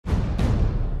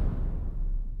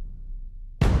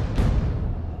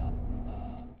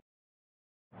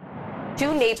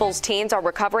Two Naples teens are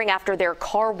recovering after their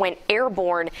car went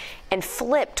airborne and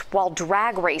flipped while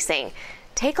drag racing.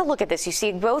 Take a look at this. You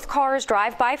see both cars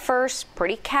drive by first,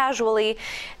 pretty casually.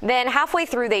 Then halfway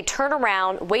through, they turn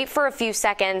around, wait for a few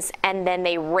seconds, and then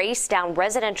they race down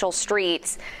residential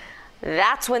streets.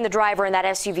 That's when the driver in that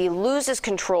SUV loses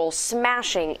control,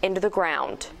 smashing into the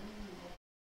ground.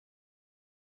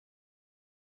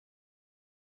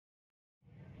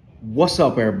 What's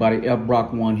up, everybody?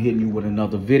 Eibach 1 hitting you with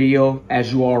another video.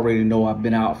 As you already know, I've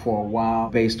been out for a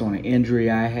while based on an injury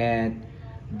I had.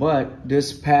 But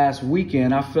this past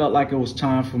weekend, I felt like it was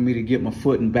time for me to get my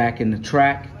footing back in the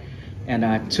track. And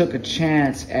I took a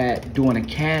chance at doing a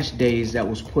cash days that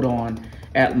was put on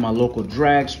at my local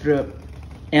drag strip.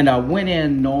 And I went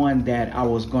in knowing that I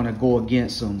was gonna go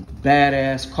against some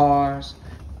badass cars,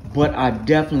 but I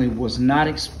definitely was not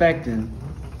expecting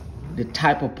the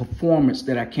type of performance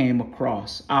that I came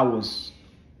across. I was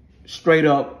straight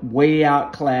up way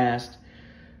outclassed,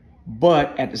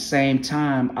 but at the same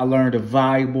time, I learned a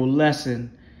valuable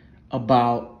lesson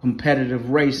about competitive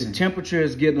racing. The temperature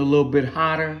is getting a little bit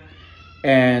hotter,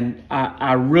 and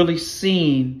I really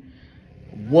seen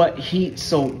what heat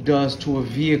soak does to a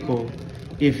vehicle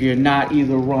if you're not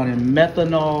either running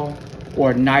methanol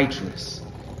or nitrous.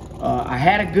 I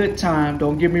had a good time,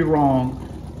 don't get me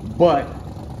wrong, but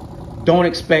don't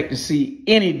expect to see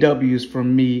any W's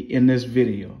from me in this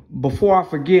video. Before I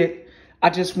forget, I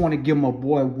just want to give my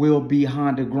boy Will B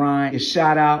Honda Grind a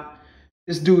shout out.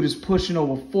 This dude is pushing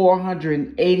over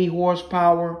 480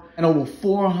 horsepower and over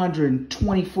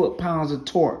 420 foot-pounds of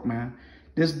torque, man.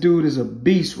 This dude is a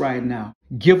beast right now.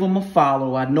 Give him a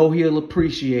follow. I know he'll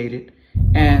appreciate it.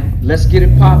 And let's get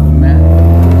it popping, man.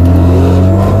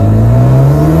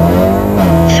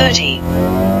 30,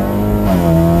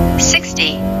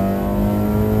 60,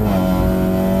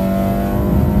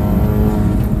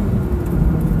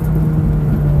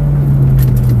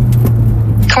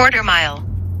 quarter mile.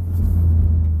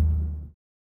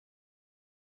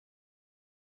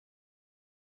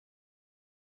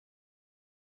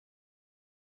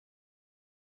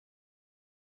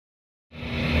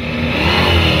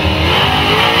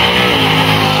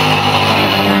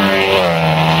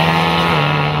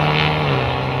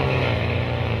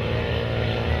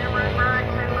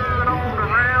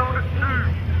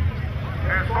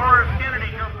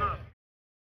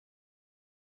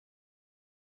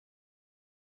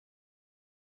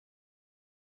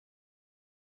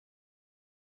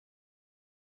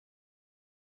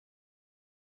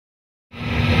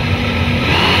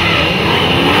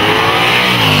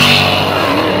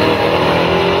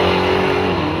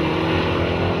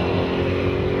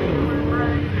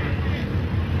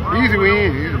 Easy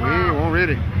win, won't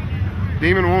ready.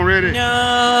 Demon won't ready.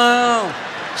 No,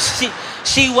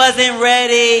 she wasn't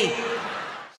ready.